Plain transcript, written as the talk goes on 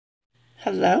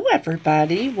Hello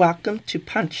everybody, welcome to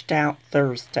Punched Out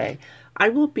Thursday. I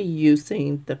will be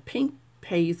using the pink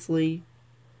paisley,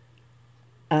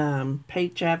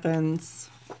 Paige Evans,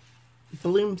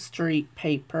 Bloom Street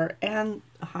paper, and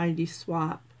Heidi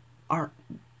Swap art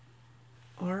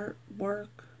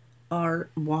walk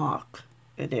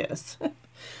it is.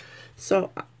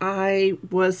 So I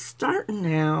was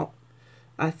starting out,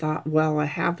 I thought, well, I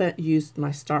haven't used my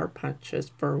star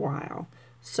punches for a while.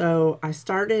 So I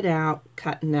started out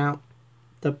cutting out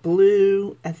the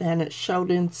blue, and then it showed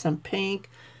in some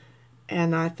pink,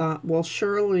 and I thought, well,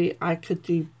 surely I could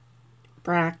do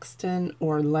Braxton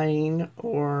or Lane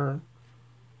or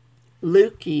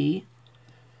Lukey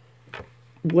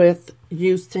with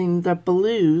using the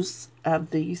blues of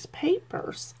these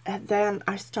papers. And then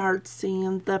I started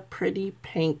seeing the pretty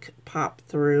pink pop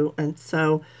through, and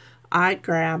so I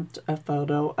grabbed a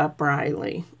photo of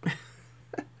Briley.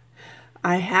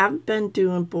 I have been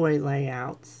doing boy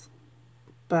layouts,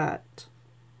 but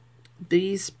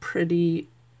these pretty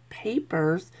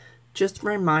papers just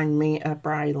remind me of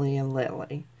Briley and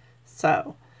Lily.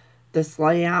 So this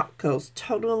layout goes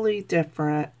totally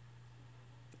different,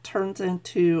 turns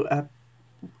into a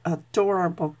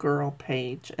adorable girl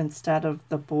page instead of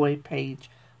the boy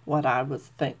page, what I was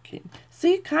thinking.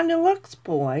 See, it kind of looks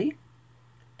boy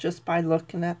just by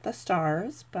looking at the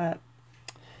stars, but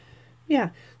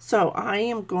yeah. So I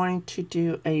am going to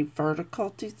do a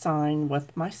vertical design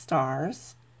with my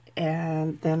stars,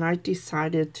 and then I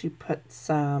decided to put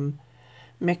some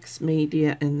mixed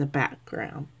media in the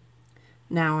background.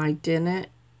 Now I didn't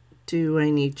do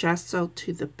any gesso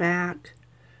to the back.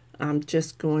 I'm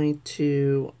just going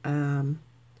to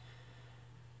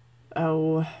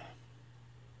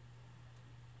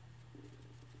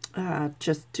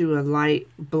just do a light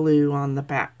blue on the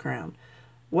background.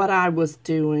 What I was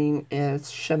doing is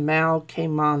Shamel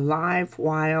came on live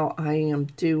while I am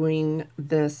doing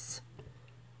this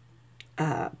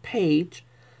page,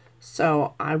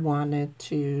 so I wanted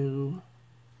to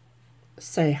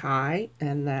say hi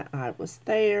and that I was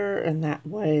there, and that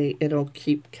way it'll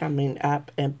keep coming up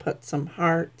and put some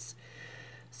hearts,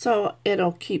 so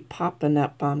it'll keep popping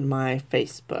up on my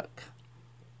Facebook.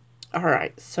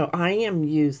 Alright, so I am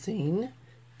using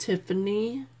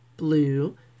Tiffany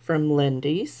Blue from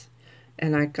Lindy's,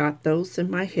 and I got those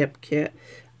in my hip kit.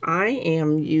 I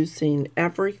am using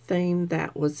everything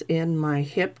that was in my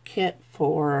hip kit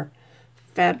for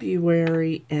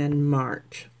February and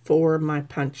March for my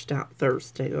Punched Out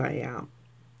Thursday layout.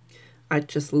 I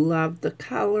just love the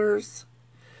colors.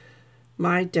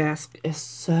 My desk is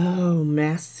so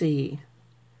messy.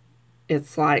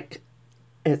 It's like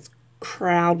it's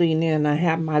crowding in. I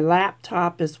have my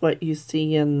laptop is what you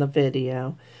see in the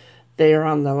video there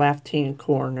on the left hand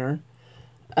corner.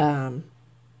 I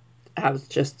was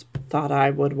just thought I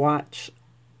would watch.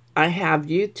 I have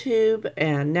YouTube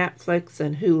and Netflix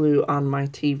and Hulu on my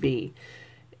TV,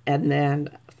 and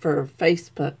then for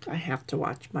Facebook I have to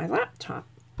watch my laptop.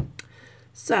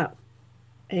 So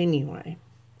anyway,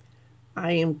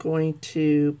 I am going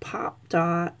to pop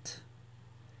dot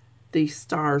these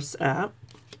stars up,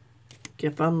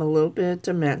 give them a little bit of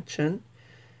dimension,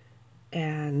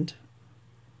 and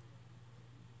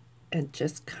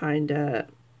just kind of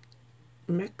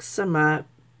mix them up.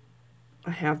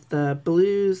 I have the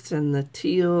blues and the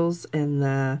teals and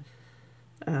the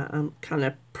kind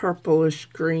of purplish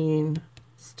green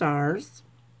stars.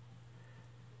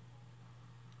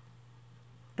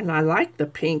 And I like the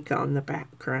pink on the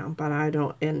background, but I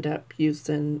don't end up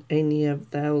using any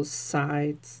of those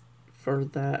sides for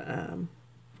the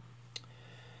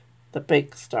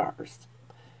big stars.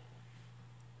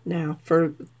 Now, for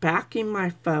backing my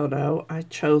photo, I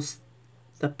chose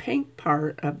the pink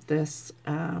part of this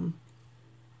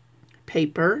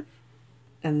paper,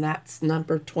 and that's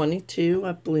number 22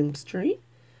 of Bloom Street.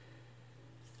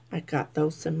 I got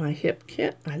those in my hip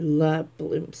kit. I love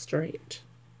Bloom Street.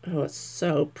 Oh, it's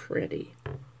so pretty.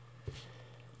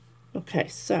 Okay,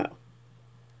 so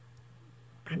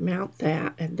I mount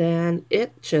that, and then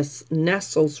it just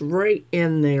nestles right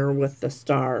in there with the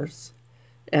stars.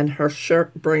 And her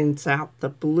shirt brings out the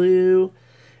blue,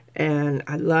 and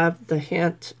I love the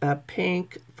hint of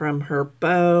pink from her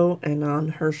bow and on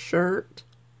her shirt.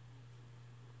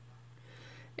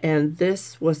 And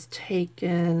this was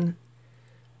taken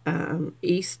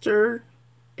Easter,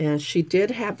 and she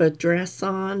did have a dress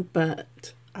on,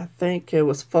 but I think it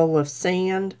was full of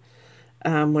sand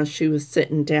when she was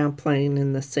sitting down playing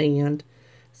in the sand.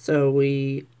 So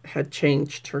we had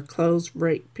changed her clothes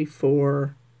right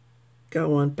before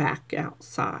going back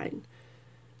outside.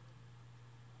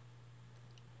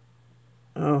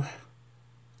 Oh,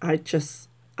 I just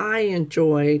I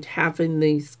enjoyed having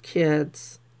these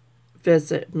kids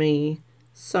visit me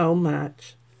so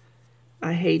much.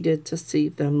 I hated to see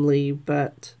them leave,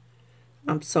 but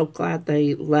I'm so glad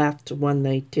they left when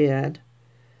they did.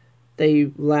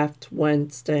 They left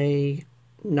Wednesday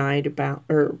night about,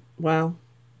 or, well,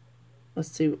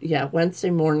 let's see, yeah,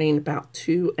 Wednesday morning about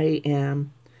 2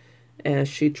 a.m. and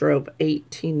she drove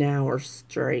 18 hours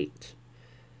straight.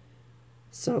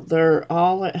 So they're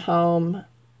all at home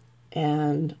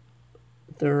and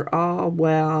they're all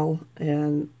well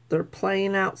and they're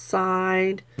playing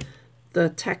outside. The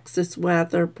Texas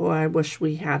weather, boy, I wish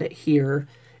we had it here.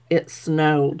 It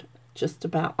snowed just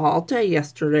about all day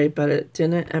yesterday, but it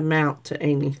didn't amount to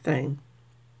anything.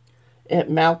 It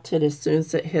melted as soon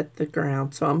as it hit the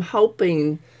ground. So I'm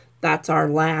hoping that's our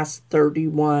last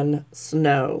 31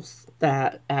 snows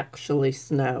that actually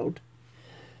snowed.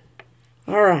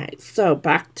 All right, so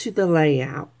back to the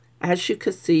layout. As you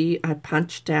can see, I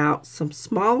punched out some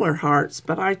smaller hearts,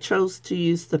 but I chose to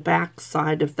use the back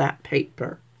side of that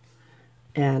paper.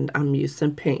 And I'm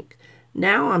using pink.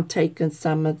 Now I'm taking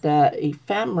some of the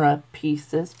ephemera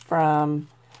pieces from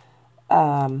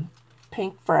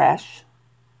Pink Fresh.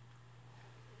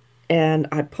 And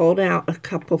I pulled out a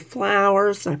couple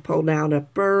flowers. I pulled out a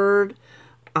bird.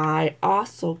 I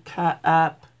also cut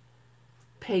up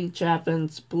Paige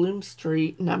Evans Bloom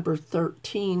Street number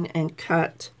 13 and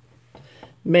cut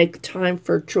Make Time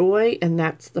for Joy, and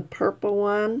that's the purple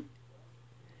one.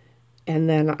 And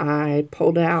then I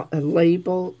pulled out a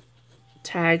label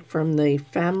tag from the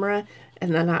ephemera,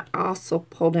 and then I also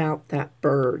pulled out that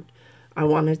bird. I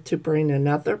wanted to bring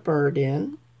another bird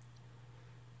in,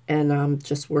 and I'm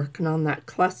just working on that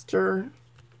cluster,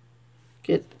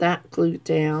 get that glued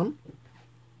down.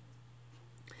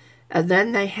 And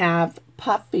then they have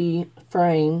puffy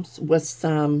frames with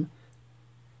some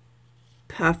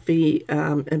puffy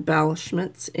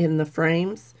embellishments in the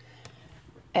frames.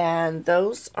 And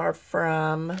those are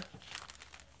from,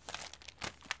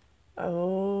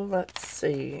 oh, let's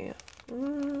see.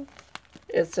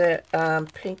 Is it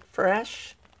Pink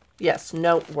Fresh? Yes,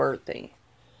 Noteworthy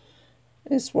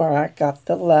is where I got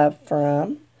the love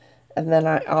from. And then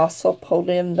I also pulled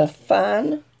in the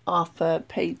Fun off of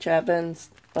Paige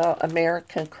Evans,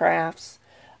 American Crafts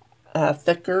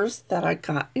thickers that I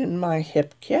got in my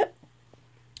hip kit.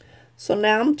 So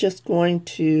now I'm just going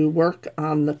to work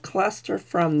on the cluster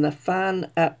from the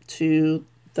Fun up to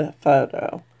the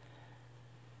photo.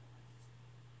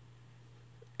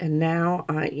 And now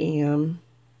I am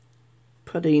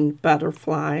putting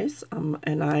butterflies,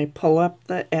 and I pull up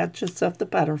the edges of the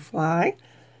butterfly.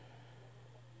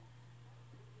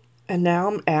 And now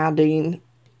I'm adding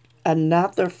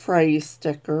another phrase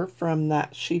sticker from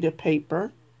that sheet of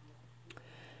paper.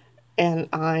 And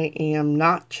I am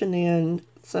notching in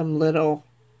some little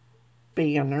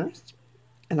banners.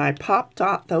 And I pop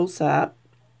dot those up.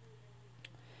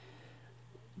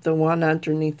 The one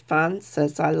underneath Fun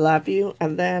says I love you.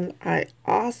 And then I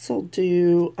also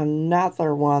do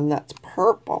another one that's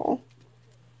purple.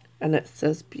 And it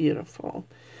says beautiful.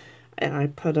 And I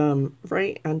put them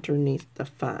right underneath the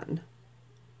Fun.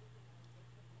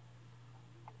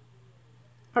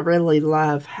 I really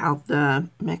love how the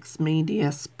mixed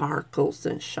media sparkles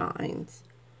and shines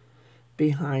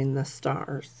behind the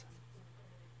stars.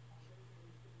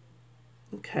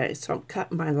 Okay, so I'm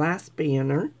cutting my last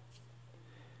banner.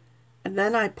 And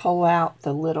then I pull out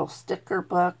the little sticker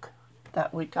book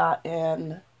that we got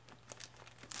in,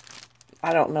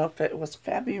 I don't know if it was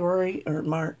February or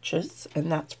March's,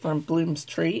 and that's from Bloom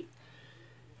Street.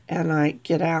 And I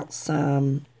get out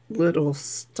some little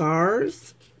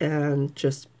stars and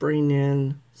just bring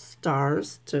in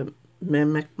stars to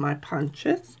mimic my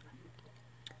punches.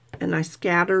 And I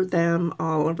scatter them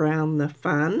all around the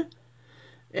Fun.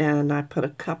 And I put a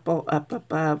couple up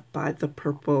above by the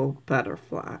purple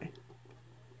butterfly.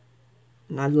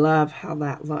 And I love how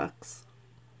that looks.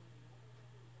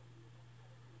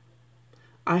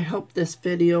 I hope this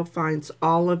video finds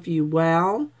all of you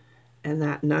well and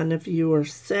that none of you are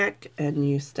sick and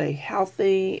you stay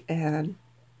healthy. And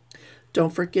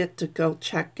don't forget to go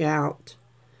check out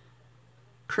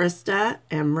Krista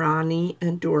and Ronnie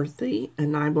and Dorothy,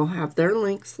 and I will have their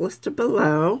links listed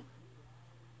below.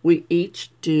 We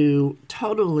each do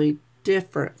totally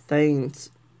different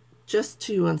things just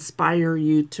to inspire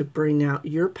you to bring out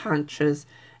your punches.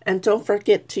 And don't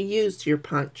forget to use your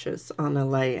punches on a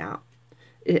layout.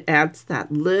 It adds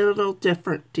that little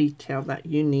different detail that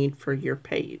you need for your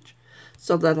page.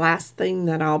 So the last thing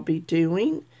that I'll be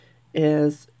doing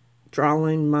is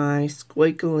drawing my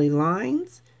squiggly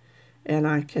lines. And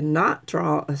I cannot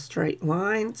draw a straight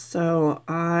line, so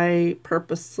I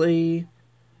purposely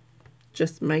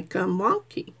just make them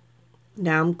wonky.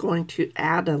 Now I'm going to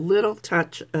add a little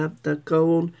touch of the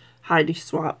gold Heidi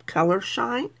Swapp Color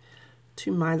Shine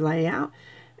to my layout.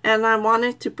 And I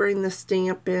wanted to bring the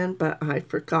stamp in, but I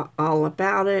forgot all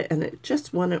about it, and it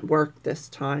just wouldn't work this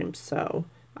time, so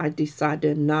I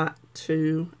decided not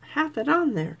to have it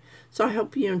on there. So I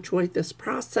hope you enjoyed this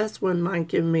process. Wouldn't mind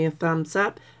giving me a thumbs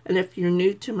up. And if you're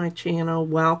new to my channel,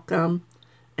 welcome.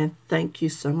 And thank you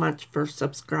so much for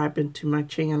subscribing to my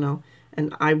channel.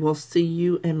 And I will see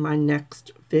you in my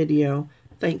next video.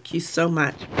 Thank you so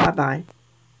much. Bye-bye.